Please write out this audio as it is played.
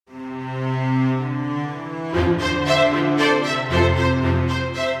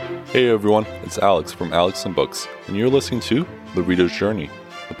Hey everyone, it's Alex from Alex and Books, and you're listening to The Reader's Journey,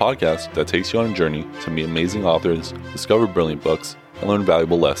 the podcast that takes you on a journey to meet amazing authors, discover brilliant books, and learn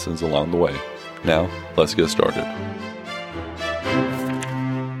valuable lessons along the way. Now, let's get started.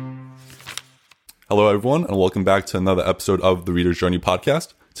 Hello everyone, and welcome back to another episode of The Reader's Journey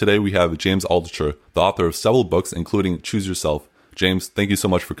podcast. Today we have James Altucher, the author of several books, including Choose Yourself. James, thank you so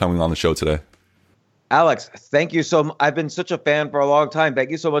much for coming on the show today. Alex, thank you so much. I've been such a fan for a long time.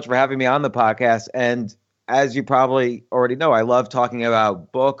 Thank you so much for having me on the podcast. And as you probably already know, I love talking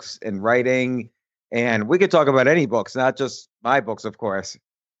about books and writing. And we could talk about any books, not just my books, of course.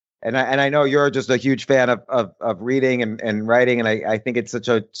 And I know you're just a huge fan of reading and writing. And I think it's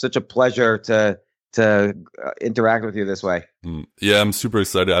such a pleasure to interact with you this way. Yeah, I'm super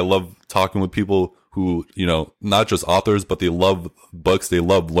excited. I love talking with people who, not just authors, but they love books, they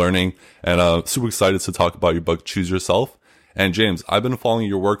love learning, and super excited to talk about your book, Choose Yourself. And James, I've been following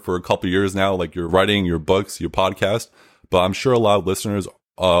your work for a couple of years now, like your writing, your books, your podcast, but I'm sure a lot of listeners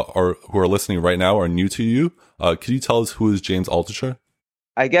who are listening right now are new to you. Could you tell us who is James Altucher?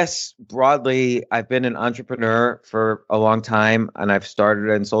 I guess broadly, I've been an entrepreneur for a long time, and I've started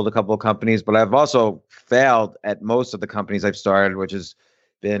and sold a couple of companies, but I've also failed at most of the companies I've started, which has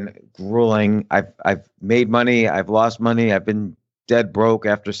been grueling. I've made money, I've lost money, I've been dead broke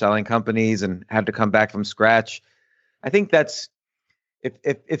after selling companies and had to come back from scratch. I think that's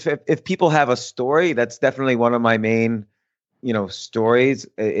if people have a story, that's definitely one of my main, stories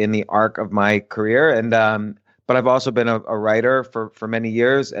in the arc of my career. And but I've also been a writer for many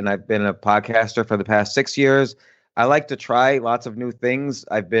years, and I've been a podcaster for the past 6 years. I like to try lots of new things.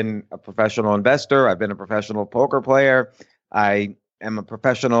 I've been a professional investor. I've been a professional poker player. I am a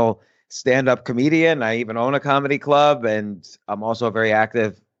professional stand-up comedian. I even own a comedy club, and I'm also a very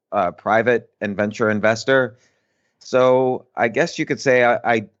active private and venture investor. So I guess you could say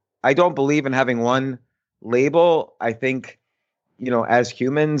I don't believe in having one label. I think, as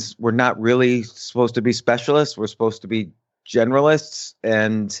humans, we're not really supposed to be specialists. We're supposed to be generalists.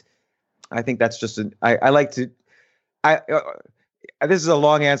 And I think that's just this is a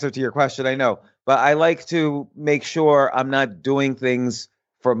long answer to your question, I know, but I like to make sure I'm not doing things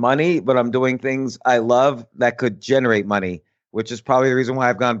for money, but I'm doing things I love that could generate money, which is probably the reason why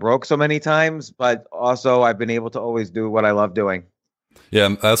I've gone broke so many times. But also I've been able to always do what I love doing.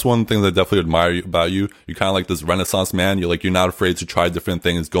 Yeah, that's one thing that I definitely admire about you. You're kind of like this Renaissance man. You're not afraid to try different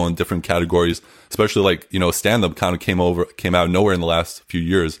things, go in different categories, especially stand-up kind of came out of nowhere in the last few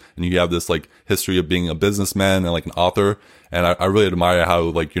years. And you have this history of being a businessman and an author. And I really admire how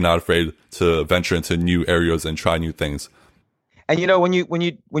you're not afraid to venture into new areas and try new things. And when you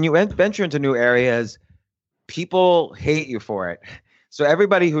venture into new areas, people hate you for it. So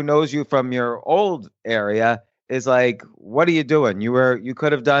everybody who knows you from your old area is like, what are you doing? You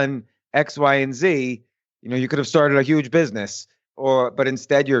could have done X, Y, and Z. You could have started a huge business, but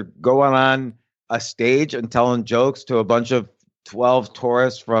instead you're going on a stage and telling jokes to a bunch of 12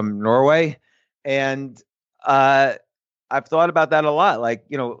 tourists from Norway. And I've thought about that a lot.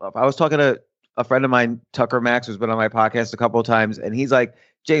 I was talking to a friend of mine, Tucker Max, who's been on my podcast a couple of times, and he's like,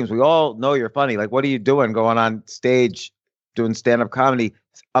 James, we all know you're funny. What are you doing going on stage doing stand-up comedy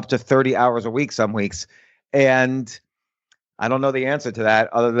up to 30 hours a week some weeks? And I don't know the answer to that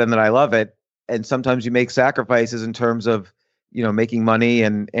other than that I love it. And sometimes you make sacrifices in terms of, making money.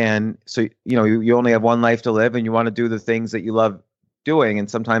 And so, you only have one life to live and you want to do the things that you love doing. And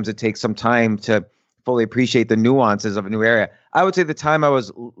sometimes it takes some time to fully appreciate the nuances of a new area. I would say the time I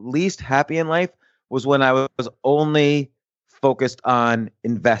was least happy in life was when I was only focused on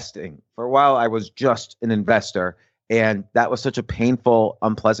investing. For a while, I was just an investor. And that was such a painful,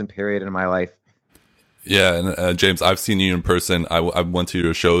 unpleasant period in my life. Yeah, and James, I've seen you in person. I went to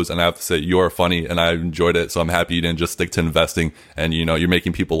your shows, and I have to say you are funny, and I enjoyed it. So I'm happy you didn't just stick to investing, and you're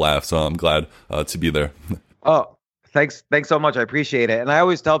making people laugh. So I'm glad to be there. Oh, thanks so much. I appreciate it. And I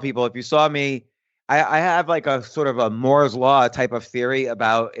always tell people, if you saw me, I have a sort of a Moore's law type of theory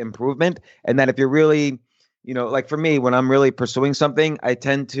about improvement, and that if you're really, for me, when I'm really pursuing something, I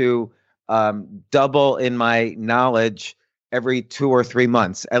tend to double in my knowledge every 2 or 3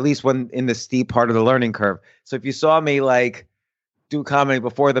 months, at least when in the steep part of the learning curve. So if you saw me do comedy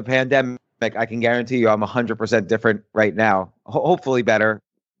before the pandemic, I can guarantee you I'm 100% different right now. Hopefully better,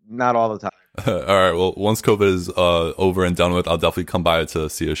 not all the time. All right. Well, once COVID is over and done with, I'll definitely come by to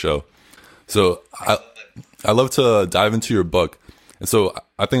see a show. So I love to dive into your book. And so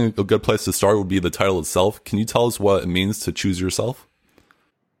I think a good place to start would be the title itself. Can you tell us what it means to choose yourself?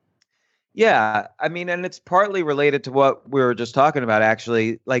 Yeah, I mean, and it's partly related to what we were just talking about,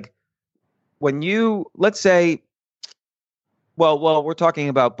 actually. when you, let's say, well, we're talking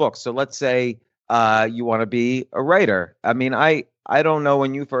about books. So let's say you want to be a writer. I mean, I don't know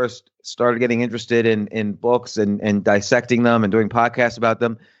when you first started getting interested in books and dissecting them and doing podcasts about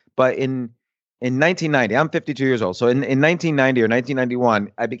them, but in 1990, I'm 52 years old. So in 1990 or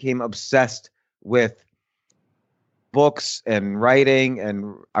 1991, I became obsessed with books and writing,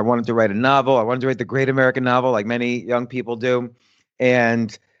 and I wanted to write a novel. I wanted to write the great American novel, like many young people do.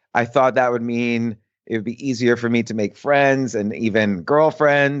 And I thought that would mean it would be easier for me to make friends and even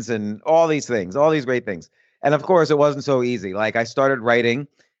girlfriends and all these things, all these great things. And of course, it wasn't so easy. Like I started writing,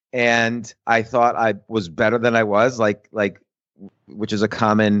 and I thought I was better than I was, like which is a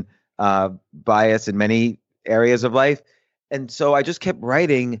common bias in many areas of life. And so I just kept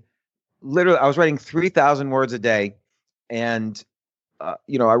writing. Literally, I was writing 3,000 words a day, and I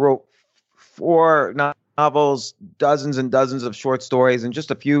wrote four novels, dozens and dozens of short stories in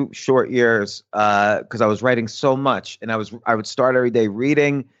just a few short years because I was writing so much. And I would start every day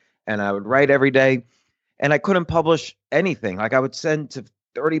reading, and I would write every day, and I couldn't publish anything. Like I would send to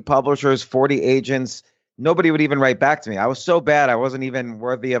 30 publishers, 40 agents. Nobody would even write back to me. I was so bad, I wasn't even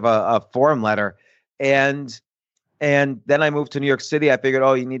worthy of a forum letter. And then I moved to New York City. I figured,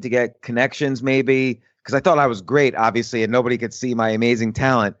 oh, you need to get connections maybe, because I thought I was great, obviously, and nobody could see my amazing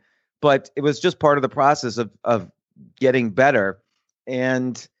talent. But it was just part of the process of getting better.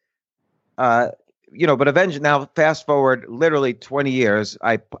 And, but eventually, now fast forward literally 20 years,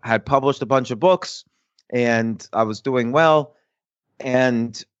 I had published a bunch of books, and I was doing well.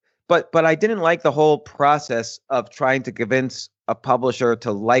 But I didn't like the whole process of trying to convince a publisher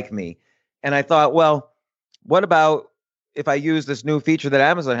to like me. And I thought, well, what about if I use this new feature that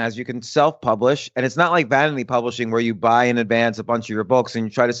Amazon has? You can self-publish, and it's not like vanity publishing where you buy in advance a bunch of your books and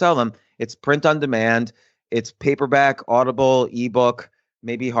you try to sell them. It's print on demand. It's paperback, Audible, ebook,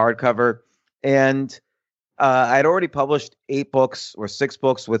 maybe hardcover. And I'd already published 8 books or 6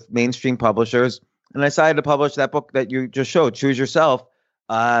 books with mainstream publishers, and I decided to publish that book that you just showed, Choose Yourself,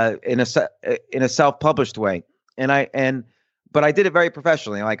 in a self-published way. But I did it very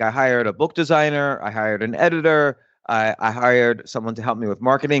professionally. Like I hired a book designer, I hired an editor, I hired someone to help me with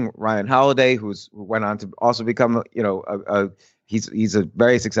marketing, Ryan Holiday, who went on to also become, he's a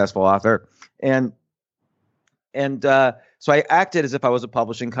very successful author, and so I acted as if I was a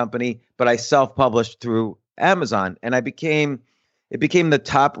publishing company, but I self-published through Amazon, and it became the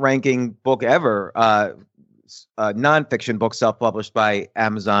top-ranking book ever, nonfiction book self-published by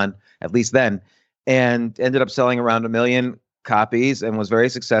Amazon, at least then, and ended up selling around 1 million copies and was very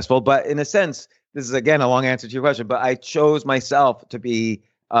successful. But in a sense, this is again a long answer to your question, but I chose myself to be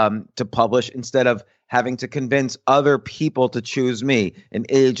to publish instead of having to convince other people to choose me, an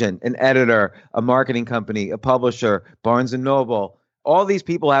agent, an editor, a marketing company, a publisher, Barnes and Noble. All these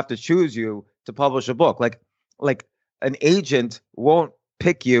people have to choose you to publish a book. Like an agent won't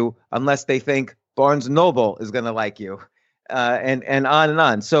pick you unless they think Barnes and Noble is going to like you, and on and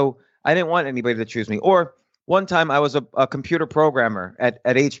on. So I didn't want anybody to choose me. Or one time I was a computer programmer at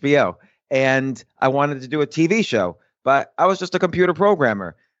HBO, and I wanted to do a TV show, but I was just a computer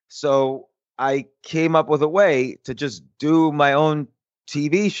programmer. So I came up with a way to just do my own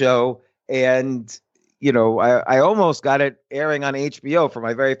TV show. And, I almost got it airing on HBO for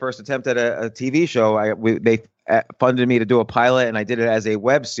my very first attempt at a TV show. They funded me to do a pilot, and I did it as a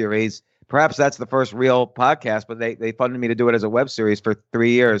web series. Perhaps that's the first real podcast, but they funded me to do it as a web series for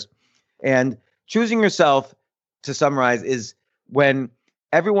 3 years. And choosing yourself, to summarize, is when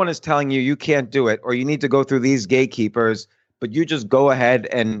everyone is telling you you can't do it or you need to go through these gatekeepers, but you just go ahead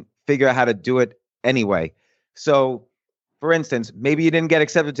and figure out how to do it anyway. So, for instance, maybe you didn't get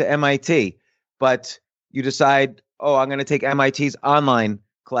accepted to MIT, but you decide, oh, I'm going to take MIT's online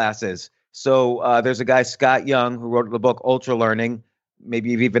classes. So there's a guy, Scott Young, who wrote the book Ultra Learning. Maybe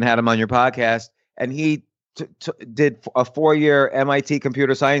you've even had him on your podcast. And he did a 4-year MIT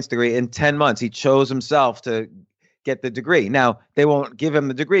computer science degree in 10 months. He chose himself to get the degree. Now, they won't give him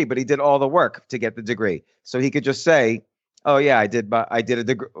the degree, but he did all the work to get the degree. So he could just say, oh, yeah, I did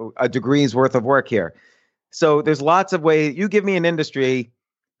a degree's worth of work here. So there's lots of ways. You give me an industry,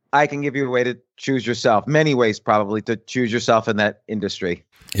 I can give you a way to choose yourself. Many ways probably to choose yourself in that industry.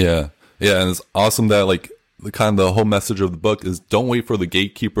 Yeah. Yeah. And it's awesome that the whole message of the book is don't wait for the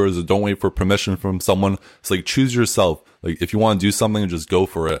gatekeepers or don't wait for permission from someone. It's like choose yourself. Like if you want to do something, just go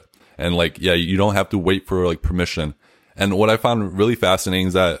for it. And you don't have to wait for permission. And what I found really fascinating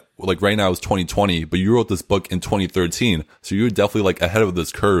is that right now it's 2020, but you wrote this book in 2013. So you're definitely ahead of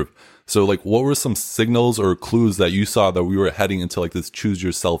this curve. So what were some signals or clues that you saw that we were heading into this choose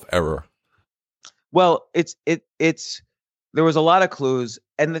yourself era? Well, there was a lot of clues.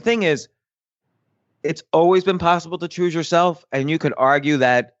 And the thing is, It's always been possible to choose yourself, and you could argue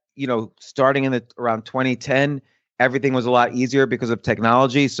that, starting in the around 2010, everything was a lot easier because of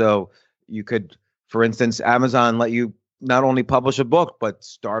technology. So you could, for instance, Amazon let you not only publish a book but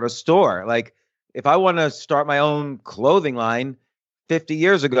start a store. Like, if I want to start my own clothing line 50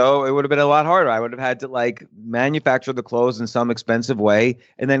 years ago, it would have been a lot harder. I would have had to like manufacture the clothes in some expensive way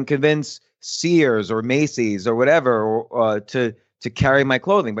and then convince Sears or Macy's or whatever to carry my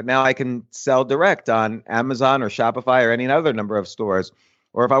clothing. But now I can sell direct on Amazon or Shopify or any other number of stores.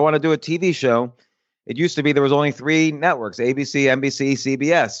 Or if I want to do a TV show, it used to be there was only three networks: ABC, NBC,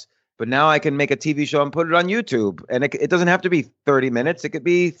 CBS. But now I can make a TV show and put it on YouTube. And it doesn't have to be 30 minutes. It could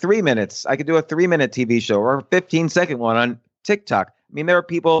be 3 minutes. I could do a 3-minute TV show or a 15-second one on TikTok. I mean, there are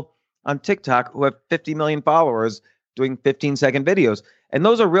people on TikTok who have 50 million followers doing 15-second videos. And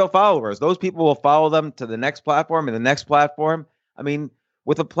those are real followers. Those people will follow them to the next platform and the next platform. I mean,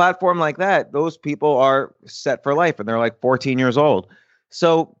 with a platform like that, those people are set for life and they're like 14 years old.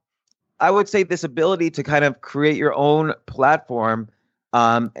 So I would say this ability to kind of create your own platform,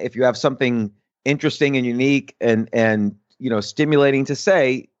 if you have something interesting and unique and stimulating to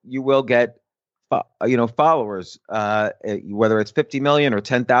say, you will get followers, whether it's 50 million or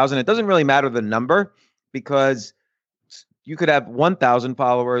 10,000. It doesn't really matter the number, because you could have 1,000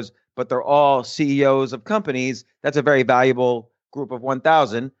 followers, but they're all CEOs of companies. That's a very valuable group of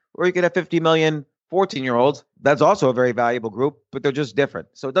 1,000. Or you could have 50 million 14-year-olds. That's also a very valuable group, but they're just different.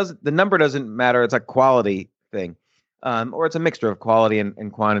 So the number doesn't matter. It's a quality thing, or it's a mixture of quality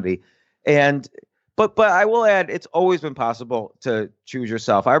and quantity. But I will add, it's always been possible to choose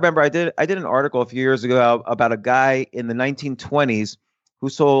yourself. I remember I did an article a few years ago about a guy in the 1920s who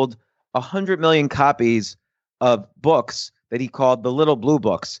sold 100 million copies of books that he called the Little Blue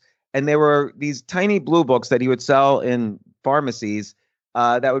Books. And they were these tiny blue books that he would sell in pharmacies,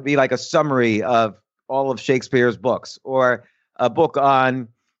 that would be like a summary of all of Shakespeare's books, or a book on,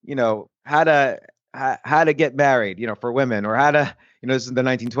 how to get married, for women, or how to, this is the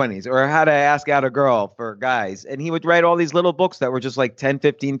 1920s, or how to ask out a girl for guys. And he would write all these little books that were just like 10,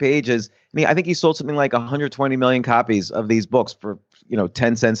 15 pages. I think he sold something like 120 million copies of these books for,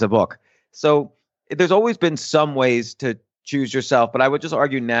 10 cents a book. So there's always been some ways to choose yourself, but I would just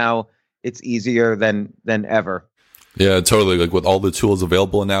argue now it's easier than ever. Yeah, totally. Like with all the tools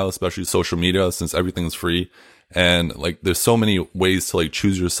available now, especially social media, since everything's free, and like there's so many ways to like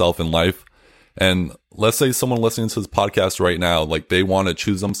choose yourself in life. And let's say someone listening to this podcast right now, like they want to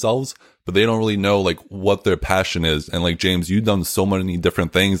choose themselves, but they don't really know like what their passion is. And like James, you've done so many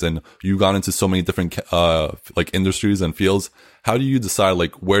different things and you got into so many different like industries and fields. How do you decide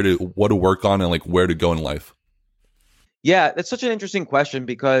like what to work on and like where to go in life? Yeah, that's such an interesting question,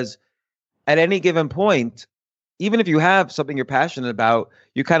 because at any given point, even if you have something you're passionate about,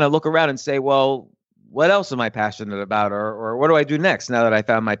 you kind of look around and say, well, what else am I passionate about? Or what do I do next now that I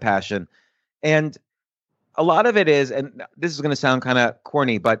found my passion? And a lot of it is, and this is going to sound kind of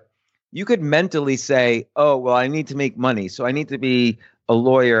corny, but you could mentally say, oh, well, I need to make money, so I need to be a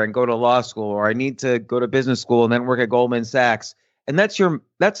lawyer and go to law school, or I need to go to business school and then work at Goldman Sachs. And that's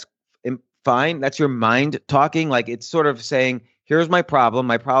fine. That's your mind talking. Like, it's sort of saying, here's my problem.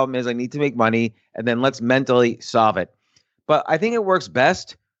 My problem is I need to make money, and then let's mentally solve it. But I think it works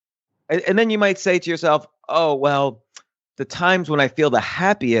best. And then you might say to yourself, oh, well, the times when I feel the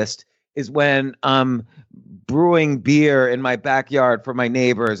happiest is when I'm brewing beer in my backyard for my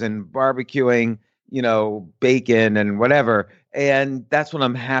neighbors and barbecuing, bacon and whatever. And that's when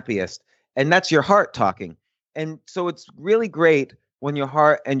I'm happiest. And that's your heart talking. And so it's really great when your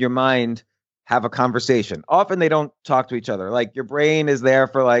heart and your mind have a conversation. Often they don't talk to each other. Like, your brain is there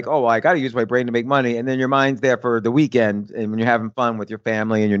for like, oh, well, I got to use my brain to make money. And then your mind's there for the weekend and when you're having fun with your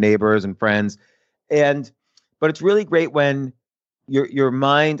family and your neighbors and friends. But it's really great when your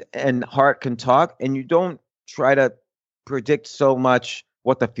mind and heart can talk and you don't try to predict so much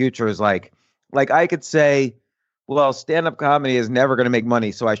what the future is like. Like, I could say, well, stand-up comedy is never going to make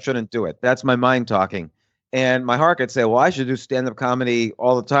money, so I shouldn't do it. That's my mind talking. And my heart could say, well, I should do stand-up comedy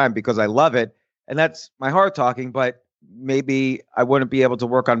all the time because I love it. And that's my heart talking, but maybe I wouldn't be able to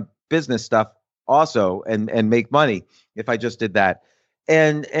work on business stuff also and make money if I just did that.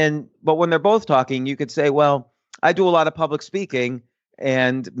 But when they're both talking, you could say, well, I do a lot of public speaking,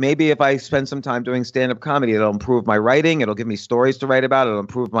 and maybe if I spend some time doing stand-up comedy, it'll improve my writing. It'll give me stories to write about. It'll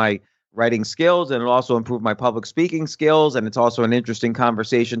improve my writing skills, and it'll also improve my public speaking skills. And it's also an interesting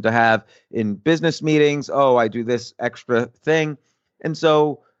conversation to have in business meetings. Oh, I do this extra thing. And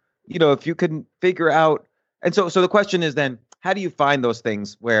so, if you can figure out, and so the question is then, how do you find those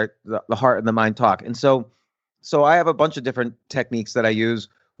things where the heart and the mind talk? And so I have a bunch of different techniques that I use.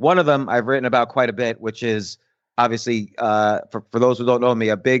 One of them I've written about quite a bit, which is obviously, for those who don't know me,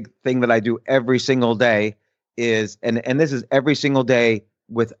 a big thing that I do every single day is, and this is every single day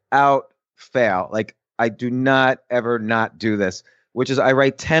without fail. Like I do not ever not do this, which is I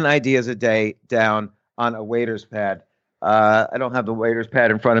write 10 ideas a day down on a waiter's pad. I don't have the waiter's pad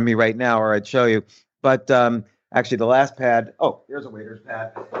in front of me right now, or I'd show you. But actually, the last pad. Oh, here's a waiter's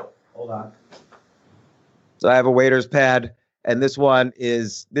pad. Hold on. So I have a waiter's pad, and this list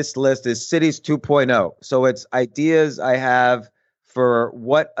is cities 2.0. So it's ideas I have for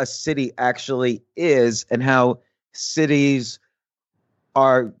what a city actually is and how cities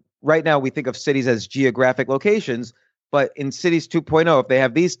are. Right now, we think of cities as geographic locations, but in cities 2.0, if they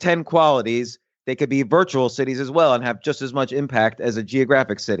have these 10 qualities, they could be virtual cities as well and have just as much impact as a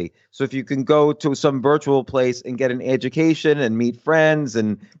geographic city. So if you can go to some virtual place and get an education and meet friends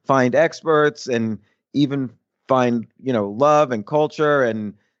and find experts and even find, love and culture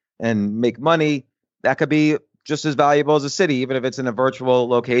and make money, that could be just as valuable as a city, even if it's in a virtual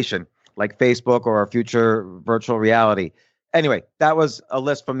location like Facebook or a future virtual reality. Anyway, that was a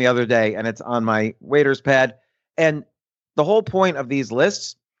list from the other day, and it's on my waiter's pad. And the whole point of these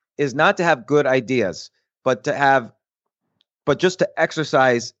lists is not to have good ideas, but just to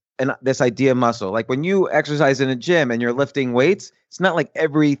exercise this idea muscle. Like when you exercise in a gym and you're lifting weights, it's not like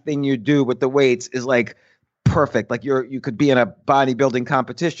everything you do with the weights is like perfect. Like you could be in a bodybuilding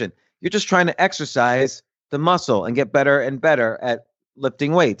competition. You're just trying to exercise the muscle and get better and better at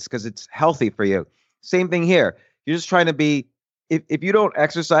lifting weights because it's healthy for you. Same thing here. You're just trying to be, if you don't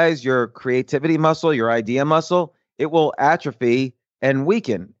exercise your creativity muscle, your idea muscle, it will atrophy and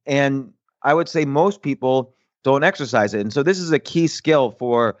weaken. And I would say most people don't exercise it. And so this is a key skill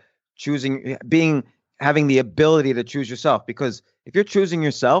for having the ability to choose yourself. Because if you're choosing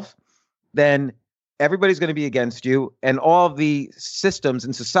yourself, then everybody's going to be against you, and all the systems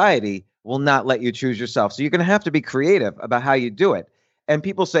in society will not let you choose yourself. So you're going to have to be creative about how you do it. And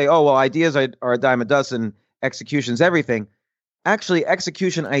people say, oh, well, ideas are a dime a dozen, execution's everything. Actually,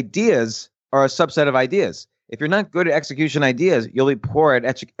 execution ideas are a subset of ideas. If you're not good at execution ideas, you'll be poor at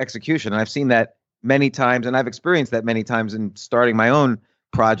execution. And I've seen that many times, and I've experienced that many times in starting my own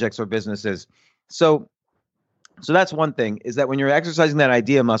projects or businesses. So that's one thing, is that when you're exercising that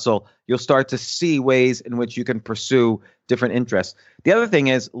idea muscle, you'll start to see ways in which you can pursue different interests. The other thing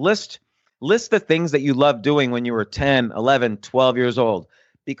is list the things that you loved doing when you were 10, 11, 12 years old,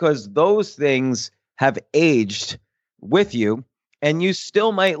 because those things have aged with you and you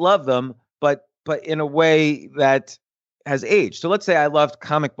still might love them, but in a way that has aged. So let's say I loved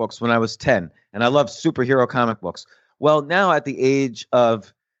comic books when I was 10 and I loved superhero comic books. Well, now at the age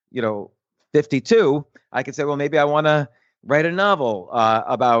of, 52, I could say, well, maybe I want to write a novel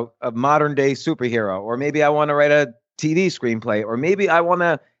about a modern day superhero, or maybe I want to write a TV screenplay, or maybe I want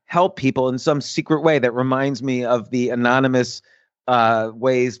to help people in some secret way that reminds me of the anonymous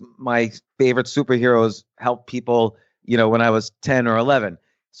ways my favorite superheroes help people, when I was 10 or 11.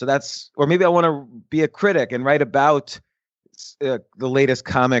 So or maybe I want to be a critic and write about the latest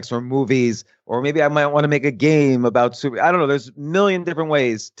comics or movies, or maybe I might want to make a game about I don't know. There's a million different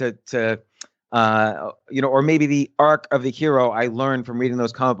ways to or maybe the arc of the hero I learned from reading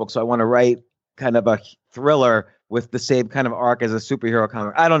those comic books. So I want to write kind of a thriller with the same kind of arc as a superhero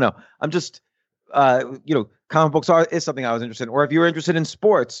comic. I don't know. I'm just, comic books is something I was interested in. Or if you were interested in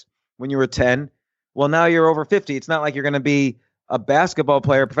sports when you were 10, well, now you're over 50. It's not like you're going to be a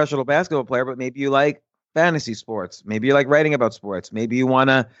professional basketball player, but maybe you like fantasy sports. Maybe you like writing about sports. Maybe you want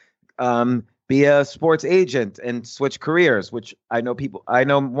to be a sports agent and switch careers, which I know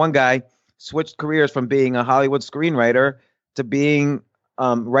one guy switched careers from being a Hollywood screenwriter to being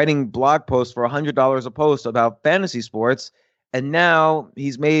writing blog posts for $100 a post about fantasy sports. And now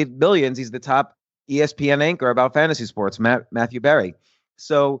he's made millions. He's the top ESPN anchor about fantasy sports, Matthew Berry.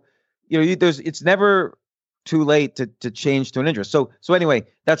 So, it's never too late to change to an interest. So anyway,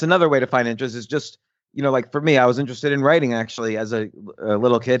 that's another way to find interest, is just, like for me, I was interested in writing actually as a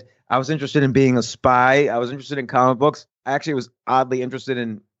little kid. I was interested in being a spy. I was interested in comic books. I actually was oddly interested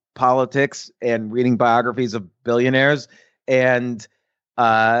in politics and reading biographies of billionaires. And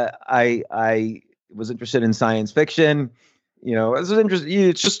I was interested in science fiction. This is interesting.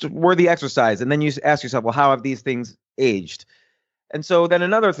 It's just worthy exercise. And then you ask yourself, well, how have these things aged? And so then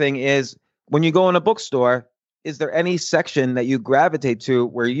another thing is, when you go in a bookstore, is there any section that you gravitate to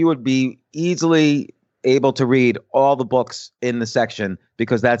where you would be easily able to read all the books in the section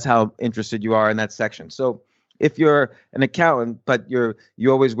because that's how interested you are in that section? So if you're an accountant, but you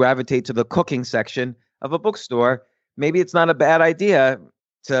always gravitate to the cooking section of a bookstore, maybe it's not a bad idea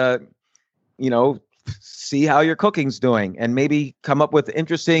to, see how your cooking's doing and maybe come up with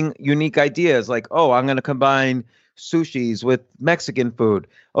interesting, unique ideas like, oh, I'm going to combine sushis with Mexican food.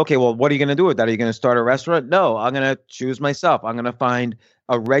 Okay, well, what are you going to do with that? Are you going to start a restaurant? No, I'm going to choose myself. I'm going to find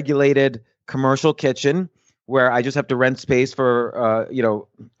a regulated commercial kitchen where I just have to rent space for, a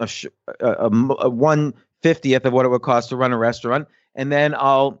 1/50th of what it would cost to run a restaurant. And then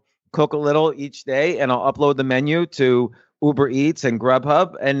I'll cook a little each day and I'll upload the menu to Uber Eats and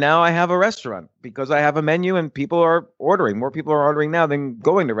Grubhub. And now I have a restaurant because I have a menu and people are ordering. More people are ordering now than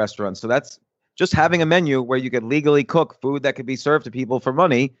going to restaurants. So that's just having a menu where you could legally cook food that could be served to people for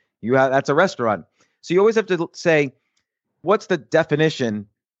money. That's a restaurant. So you always have to say, what's the definition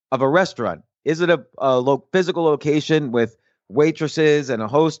of a restaurant? Is it a physical location with waitresses and a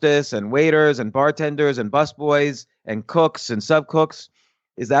hostess and waiters and bartenders and busboys and cooks and sub cooks?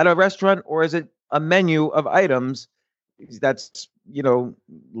 Is that a restaurant, or is it a menu of items that's,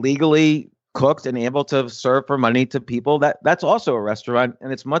 legally cooked and able to serve for money to people? That's also a restaurant,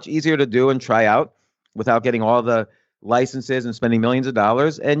 and it's much easier to do and try out without getting all the licenses and spending millions of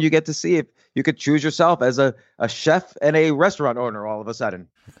dollars. And you get to see if you could choose yourself as a chef and a restaurant owner all of a sudden.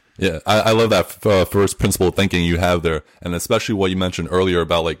 Yeah, I love that first principle of thinking you have there. And especially what you mentioned earlier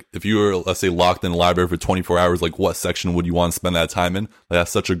about, like, if you were, let's say, locked in a library for 24 hours, like, what section would you want to spend that time in? Like,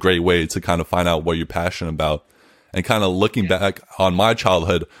 that's such a great way to kind of find out what you're passionate about. And kind of looking back on my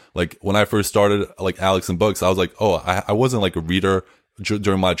childhood, like, when I first started, like, Alex and Books, I was like, oh, I wasn't like a reader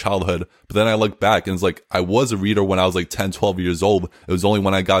during my childhood. But then I look back and it's like, I was a reader when I was like 10, 12 years old. It was only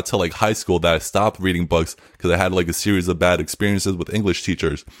when I got to like high school that I stopped reading books because I had like a series of bad experiences with English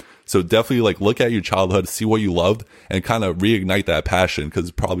teachers. So definitely like look at your childhood, see what you loved, and kind of reignite that passion because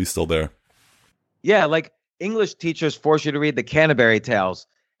it's probably still there. Yeah, like English teachers force you to read the Canterbury Tales.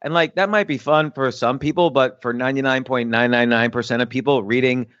 And like that might be fun for some people, but for 99.999% of people,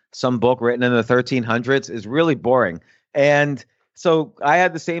 reading some book written in the 1300s is really boring. And so I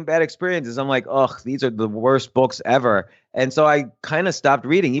had the same bad experiences. I'm like, oh, these are the worst books ever. And so I kind of stopped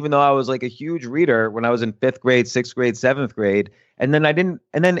reading, even though I was like a huge reader when I was in 5th grade, 6th grade, 7th grade. And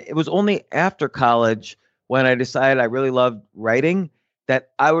then it was only after college when I decided I really loved writing that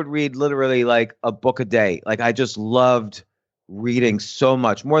I would read literally like a book a day. Like I just loved reading so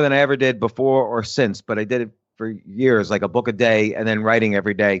much, more than I ever did before or since, but I did it for years, like a book a day and then writing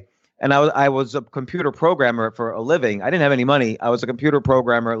every day. And I was a computer programmer for a living. I didn't have any money. I was a computer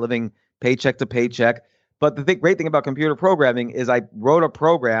programmer living paycheck to paycheck. But the great thing about computer programming is I wrote a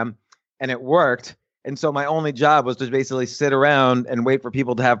program and it worked. And so my only job was to basically sit around and wait for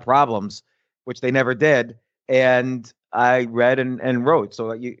people to have problems, which they never did. And I read and wrote.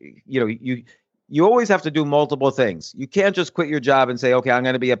 So you always have to do multiple things. You can't just quit your job and say, okay, I'm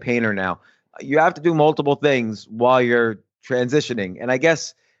going to be a painter now. You have to do multiple things while you're transitioning. And I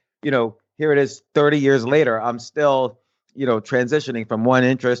guess, here it is 30 years later, I'm still, transitioning from one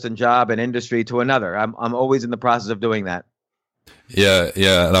interest and job and industry to another. I'm always in the process of doing that. Yeah.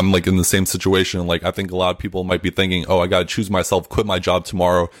 And I'm like in the same situation. Like, I think a lot of people might be thinking, oh, I got to choose myself, quit my job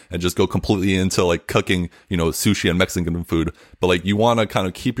tomorrow and just go completely into like cooking, sushi and Mexican food. But like, you want to kind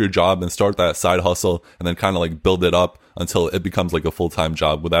of keep your job and start that side hustle and then kind of like build it up until it becomes like a full-time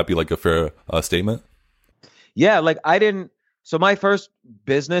job. Would that be like a fair statement? Yeah. Like so my first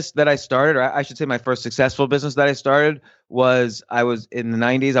business that I started, or I should say my first successful business that I started I was in the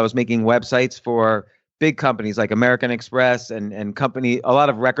 90s. I was making websites for big companies like American Express and a lot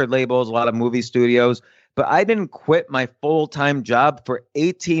of record labels, a lot of movie studios. But I didn't quit my full-time job for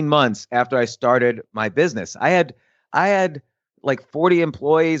 18 months after I started my business. I had like 40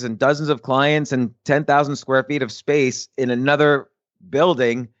 employees and dozens of clients and 10,000 square feet of space in another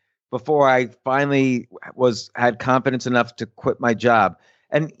building before I finally had confidence enough to quit my job.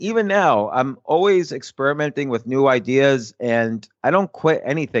 And even now, I'm always experimenting with new ideas, and I don't quit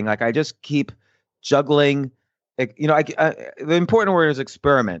anything. Like I just keep juggling. The important word is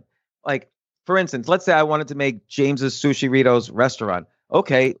experiment. Like, for instance, let's say I wanted to make James's Sushiritos restaurant.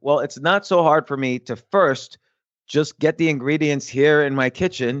 Okay, well, it's not so hard for me to first just get the ingredients here in my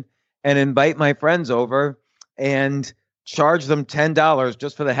kitchen and invite my friends over and charge them $10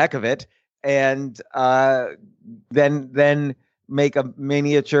 just for the heck of it, and then make a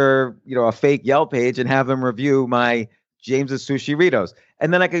miniature, a fake Yelp page and have them review my James's Sushiritos.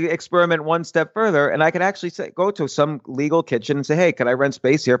 And then I could experiment one step further, and I could actually go to some legal kitchen and say, hey, could I rent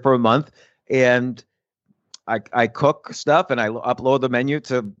space here for a month? And I cook stuff and I upload the menu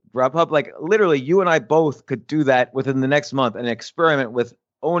to Grubhub. Like literally, you and I both could do that within the next month and experiment with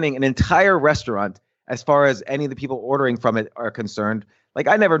owning an entire restaurant as far as any of the people ordering from it are concerned. Like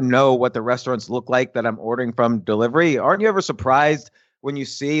I never know what the restaurants look like that I'm ordering from delivery. Aren't you ever surprised when you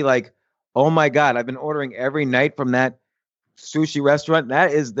see like Oh my God, I've been ordering every night from that sushi restaurant.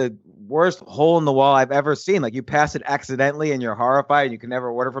 That is the worst hole in the wall I've ever seen. Like you pass it accidentally and you're horrified and you can never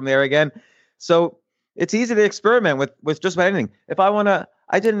order from there again. So it's easy to experiment with just about anything. If I want to,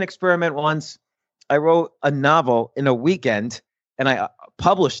 I did an experiment once. I wrote a novel in a weekend and I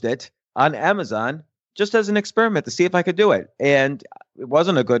published it on Amazon just as an experiment to see if I could do it. And it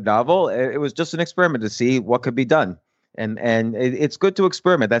wasn't a good novel. It was just an experiment to see what could be done. And it's good to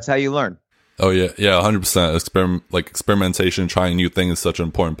experiment. That's how you learn. Oh yeah, yeah, 100%. Experimentation, trying new things is such an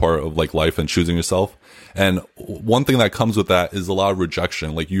important part of like life and choosing yourself. And one thing that comes with that is a lot of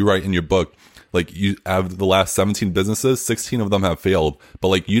rejection. Like you write in your book, like you have the last 17 businesses, 16 of them have failed, but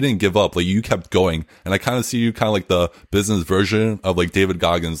like you didn't give up, like you kept going. And I kind of see you kind of like the business version of like David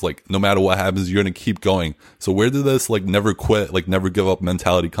Goggins, like no matter what happens, you're going to keep going. So where did this like never quit, like never give up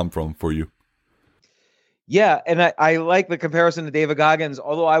mentality come from for you? Yeah, and I like the comparison to David Goggins,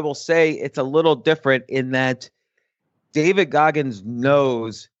 although I will say it's a little different in that David Goggins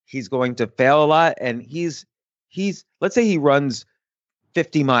knows he's going to fail a lot, and he's let's say he runs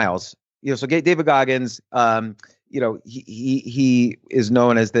 50 miles. So David Goggins, he is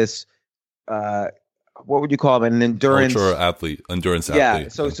known as this what would you call him? An endurance endurance athlete. Yeah,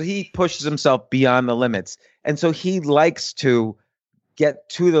 so he pushes himself beyond the limits, and so he likes to get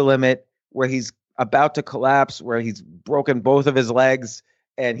to the limit where he's about to collapse, where he's broken both of his legs,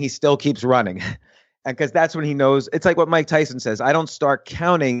 and he still keeps running. And because that's when he knows, it's like what Mike Tyson says, I don't start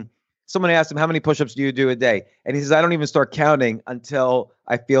counting. Someone asked him, how many push-ups do you do a day? And he says, I don't even start counting until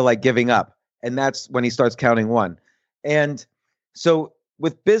I feel like giving up. And that's when he starts counting one. And so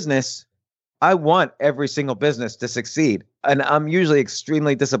with business, I want every single business to succeed. And I'm usually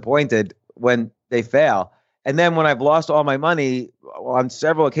extremely disappointed when they fail. And then when I've lost all my money on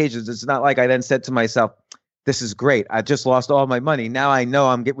several occasions, it's not like I then said to myself, this is great. I just lost all my money. Now I know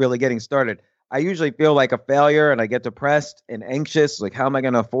I'm really getting started. I usually feel like a failure and I get depressed and anxious. Like, how am I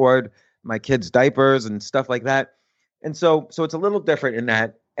going to afford my kids' diapers and stuff like that? And so it's a little different in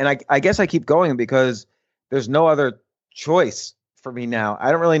that. And I guess I keep going because there's no other choice for me now.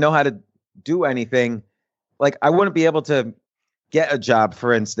 I don't really know how to do anything. Like I wouldn't be able to get a job,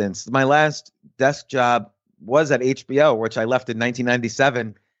 for instance. My last desk job was at HBO, which I left in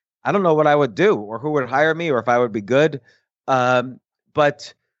 1997. I don't know what I would do or who would hire me or if I would be good.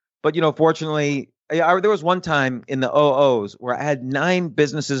 But fortunately, there was one time in the OOs where I had 9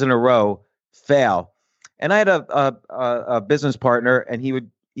 businesses in a row fail. And I had a business partner, and he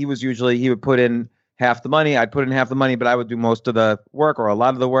would put in half the money. I'd put in half the money, but I would do most of the work or a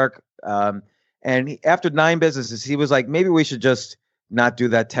lot of the work. After 9 businesses, he was like, maybe we should just not do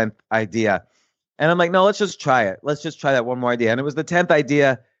that 10th idea. And I'm like, no, let's just try it. Let's just try that one more idea. And it was the 10th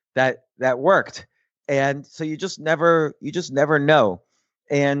idea that worked. And so you just never know.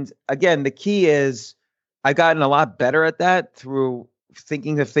 And again, the key is I've gotten a lot better at that through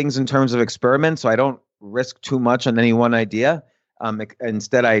thinking of things in terms of experiments. So I don't risk too much on any one idea.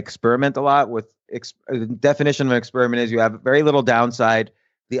 Instead, I experiment a lot with the definition of an experiment is you have very little downside.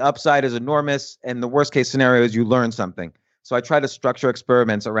 The upside is enormous. And the worst case scenario is you learn something. So I try to structure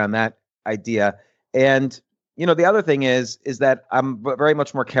experiments around that idea. And, the other thing is that I'm very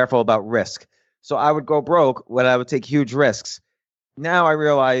much more careful about risk. So I would go broke when I would take huge risks. Now I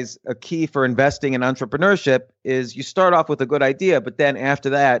realize a key for investing in entrepreneurship is you start off with a good idea, but then after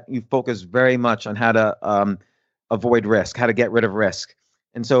that, you focus very much on how to avoid risk, how to get rid of risk.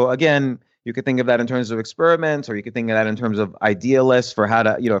 And so again, you could think of that in terms of experiments, or you could think of that in terms of idea lists for how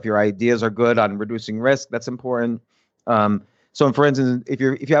to, if your ideas are good on reducing risk, that's important. So for instance, if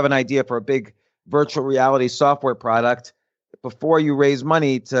you have an idea for a big virtual reality software product, before you raise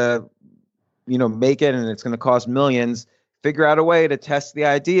money to, make it, and it's going to cost millions, figure out a way to test the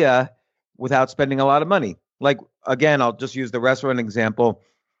idea without spending a lot of money. Like, again, I'll just use the restaurant example.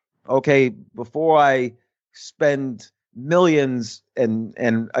 Okay, before I spend millions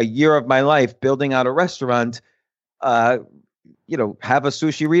and a year of my life building out a restaurant, have a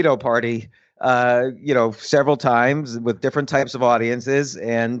sushi Rito party, several times with different types of audiences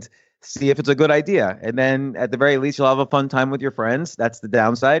and see if it's a good idea. And then at the very least, you'll have a fun time with your friends. That's the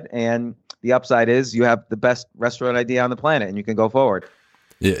downside. And the upside is you have the best restaurant idea on the planet and you can go forward.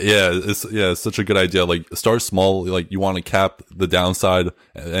 It's such a good idea. Like start small, like you want to cap the downside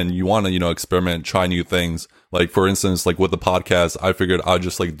and you want to, experiment, try new things. Like for instance, like with the podcast, I figured I'd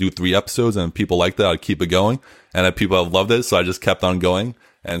just like do 3 episodes and people like that, I'd keep it going. And people have loved it. So I just kept on going.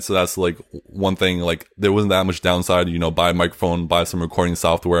 And so that's like one thing, like there wasn't that much downside, buy a microphone, buy some recording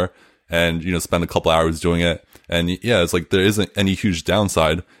software and, spend a couple hours doing it. And yeah, it's like there isn't any huge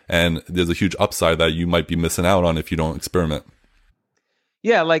downside and there's a huge upside that you might be missing out on if you don't experiment.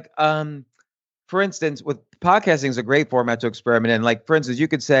 Yeah, like for instance, with podcasting is a great format to experiment in. Like, for instance, you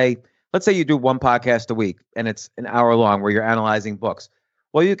could say, let's say you do one podcast a week and it's an hour long where you're analyzing books.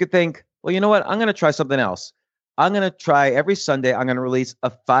 Well, you could think, well, you know what? I'm going to try something else. I'm going to try every Sunday, I'm going to release a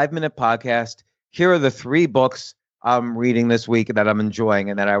 5 minute podcast. Here are the three books I'm reading this week that I'm enjoying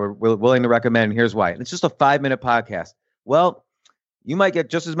and that I would willing to recommend. Here's why. And it's just a 5 minute podcast. Well, you might get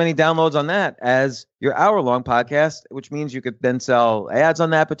just as many downloads on that as your hour long podcast, which means you could then sell ads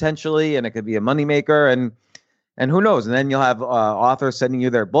on that potentially, and it could be a moneymaker. And who knows? And then you'll have authors sending you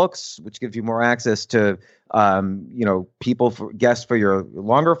their books, which gives you more access to people for guests for your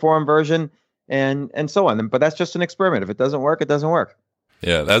longer form version, and so on. But that's just an experiment. If it doesn't work, it doesn't work.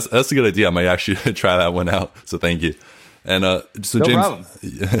 Yeah, that's a good idea. I might actually try that one out. So thank you. And so No James,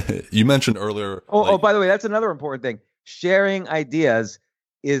 problem. you mentioned earlier. Oh, by the way, that's another important thing. Sharing ideas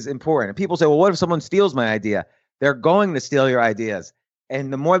is important. And people say, well, what if someone steals my idea? They're going to steal your ideas.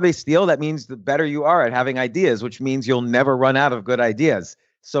 And the more they steal, that means the better you are at having ideas, which means you'll never run out of good ideas.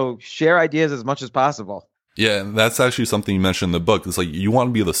 So share ideas as much as possible. Yeah, and that's actually something you mentioned in the book. It's like you want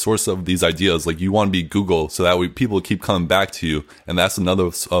to be the source of these ideas. Like you want to be Google, so that way people keep coming back to you. And that's another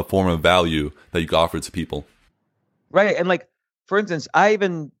form of value that you can offer to people. Right. And like, for instance, I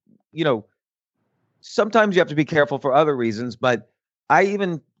even, sometimes you have to be careful for other reasons, but I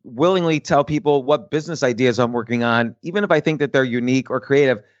even willingly tell people what business ideas I'm working on, even if I think that they're unique or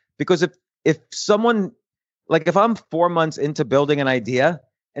creative. Because if someone, like if I'm 4 months into building an idea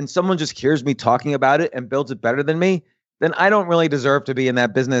and someone just hears me talking about it and builds it better than me, then I don't really deserve to be in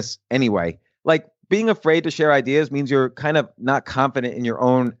that business anyway. Like being afraid to share ideas means you're kind of not confident in your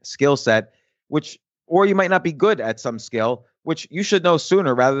own skill set, or you might not be good at some skill, which you should know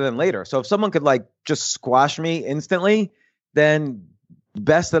sooner rather than later. So if someone could like just squash me instantly, then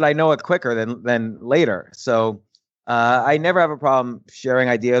best that I know it quicker than later. So I never have a problem sharing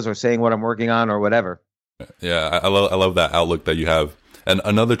ideas or saying what I'm working on or whatever. Yeah, I love that outlook that you have. And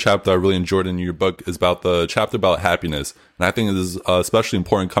another chapter I really enjoyed in your book is about the chapter about happiness. And I think it is especially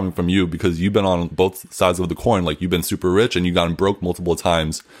important coming from you because you've been on both sides of the coin. Like you've been super rich and you've gotten broke multiple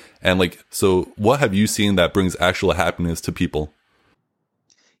times. And like, so what have you seen that brings actual happiness to people?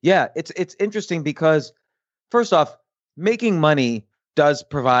 Yeah, it's interesting because first off, making money does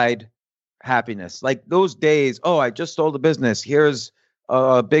provide happiness. Like those days, oh, I just sold a business. Here's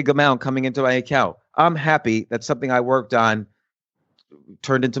a big amount coming into my account. I'm happy that something I worked on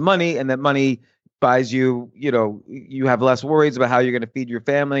turned into money, and that money buys you, you have less worries about how you're going to feed your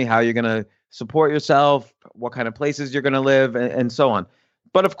family, how you're going to support yourself, what kind of places you're going to live, and so on.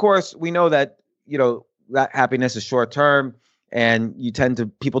 But of course, we know that, that happiness is short term, and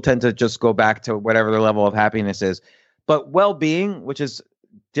people tend to just go back to whatever their level of happiness is. But well-being, which is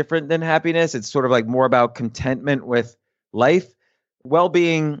different than happiness, it's sort of like more about contentment with life.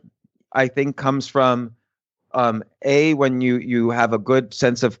 Well-being, I think, comes from when you have a good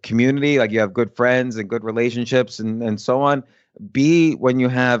sense of community, like you have good friends and good relationships and so on. B, when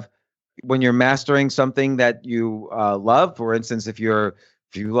you're mastering something that you love. For instance, if you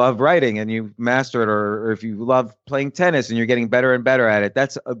love writing and you master it, or if you love playing tennis and you're getting better and better at it,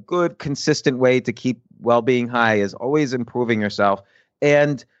 that's a good, consistent way to keep well-being high, is always improving yourself.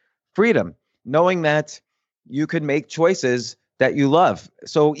 And freedom, knowing that you can make choices that you love.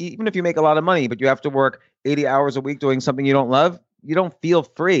 So even if you make a lot of money, but you have to work 80 hours a week doing something you don't love, you don't feel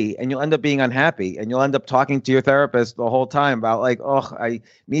free, and you'll end up being unhappy, and you'll end up talking to your therapist the whole time about like, oh, I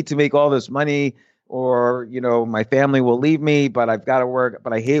need to make all this money, or, my family will leave me, but I've got to work,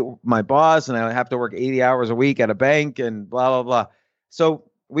 but I hate my boss and I have to work 80 hours a week at a bank and blah, blah, blah. So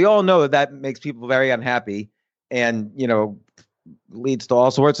we all know that makes people very unhappy and, leads to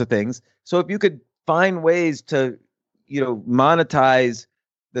all sorts of things. So if you could find ways to, monetize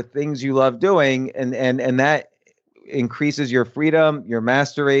the things you love doing, and that increases your freedom, your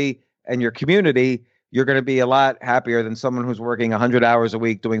mastery, and your community, you're going to be a lot happier than someone who's working 100 hours a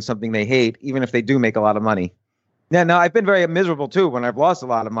week doing something they hate, even if they do make a lot of money. Yeah, no, I've been very miserable too when I've lost a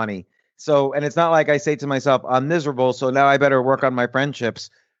lot of money. So, and it's not like I say to myself, I'm miserable, so now I better work on my friendships.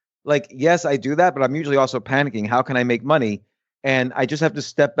 Like, yes, I do that, but I'm usually also panicking. How can I make money? And I just have to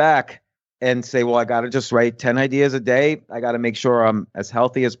step back and say, well, I got to just write 10 ideas a day. I got to make sure I'm as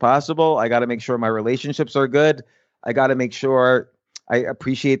healthy as possible. I got to make sure my relationships are good. I got to make sure I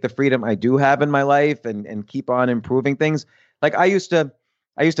appreciate the freedom I do have in my life and keep on improving things. Like I used to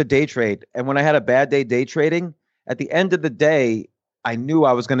day trade. And when I had a bad day trading, at the end of the day, I knew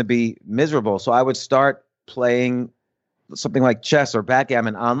I was going to be miserable. So I would start playing something like chess or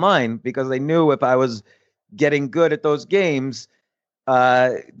backgammon online, because I knew if I was getting good at those games,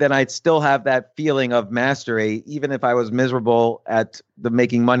 then I'd still have that feeling of mastery, even if I was miserable at the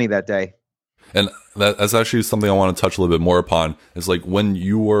making money that day. And that's actually something I want to touch a little bit more upon. Is like when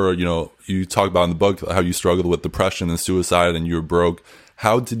you were, you talk about in the book how you struggled with depression and suicide and you were broke.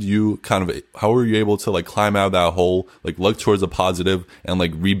 How were you able to like climb out of that hole, like look towards a positive and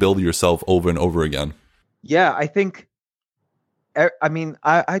like rebuild yourself over and over again? Yeah, I think, I mean,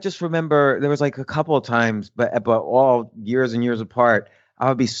 I just remember there was like a couple of times, but all years and years apart, I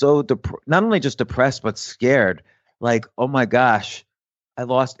would be so not only just depressed, but scared. Like, oh my gosh, I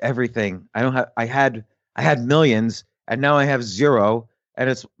lost everything. I had millions and now I have zero,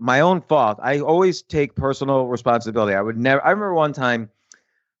 and it's my own fault. I always take personal responsibility. I remember one time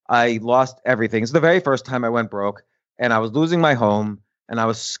I lost everything. It's the very first time I went broke, and I was losing my home, and I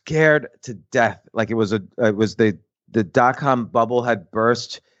was scared to death. Like it was the dot-com bubble had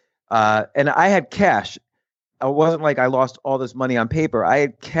burst, and I had cash. It wasn't like I lost all this money on paper. I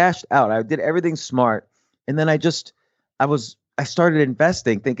had cashed out. I did everything smart, and then I started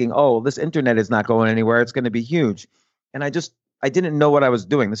investing, thinking, oh, this internet is not going anywhere. It's going to be huge, and I didn't know what I was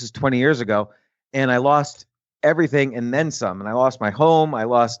doing. This is 20 years ago, and I lost everything and then some. And I lost my home. I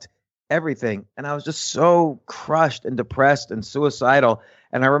lost everything. And I was just so crushed and depressed and suicidal.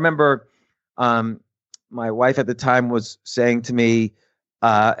 And I remember my wife at the time was saying to me,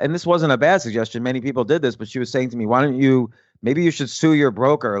 and this wasn't a bad suggestion. Many people did this, but she was saying to me, maybe you should sue your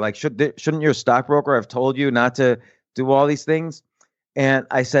broker. Like, shouldn't your stockbroker have told you not to do all these things? And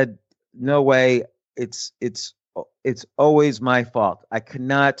I said, no way. It's always my fault. I could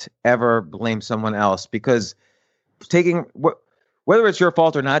not ever blame someone else, because whether it's your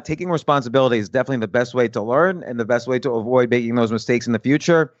fault or not, taking responsibility is definitely the best way to learn and the best way to avoid making those mistakes in the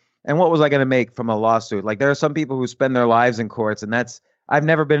future. And what was I going to make from a lawsuit? Like, there are some people who spend their lives in courts, and I've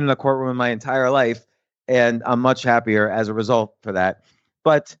never been in a courtroom in my entire life, and I'm much happier as a result for that.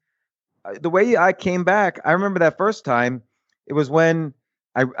 But the way I came back, I remember that first time, it was when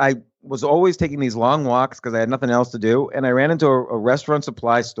I was always taking these long walks because I had nothing else to do, and I ran into a restaurant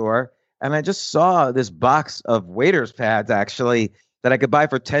supply store. And I just saw this box of waiters pads, actually, that I could buy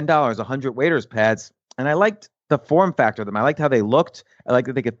for $10, 100 waiters pads. And I liked the form factor of them. I liked how they looked. I liked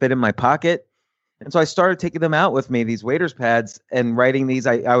that they could fit in my pocket. And so I started taking them out with me, these waiters pads, and writing these.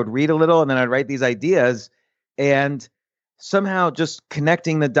 I would read a little, and then I'd write these ideas. And somehow just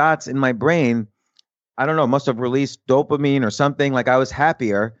connecting the dots in my brain, I don't know, must have released dopamine or something. Like, I was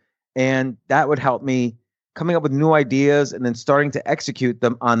happier. And that would help me coming up with new ideas and then starting to execute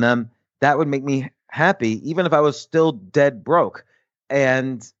them on them. That would make me happy, even if I was still dead broke.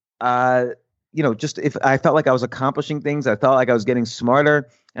 And, just if I felt like I was accomplishing things, I felt like I was getting smarter,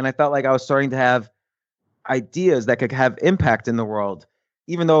 and I felt like I was starting to have ideas that could have impact in the world,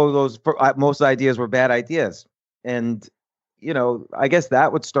 even though most of the ideas were bad ideas. And, I guess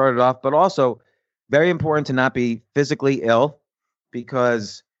that would start it off, but also very important to not be physically ill,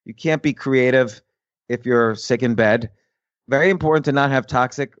 because you can't be creative if you're sick in bed. Very important to not have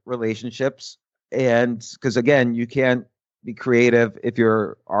toxic relationships. And because, again, you can't be creative if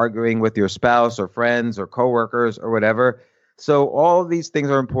you're arguing with your spouse or friends or coworkers or whatever. So all of these things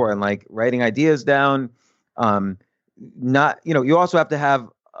are important, like writing ideas down. You also have to have,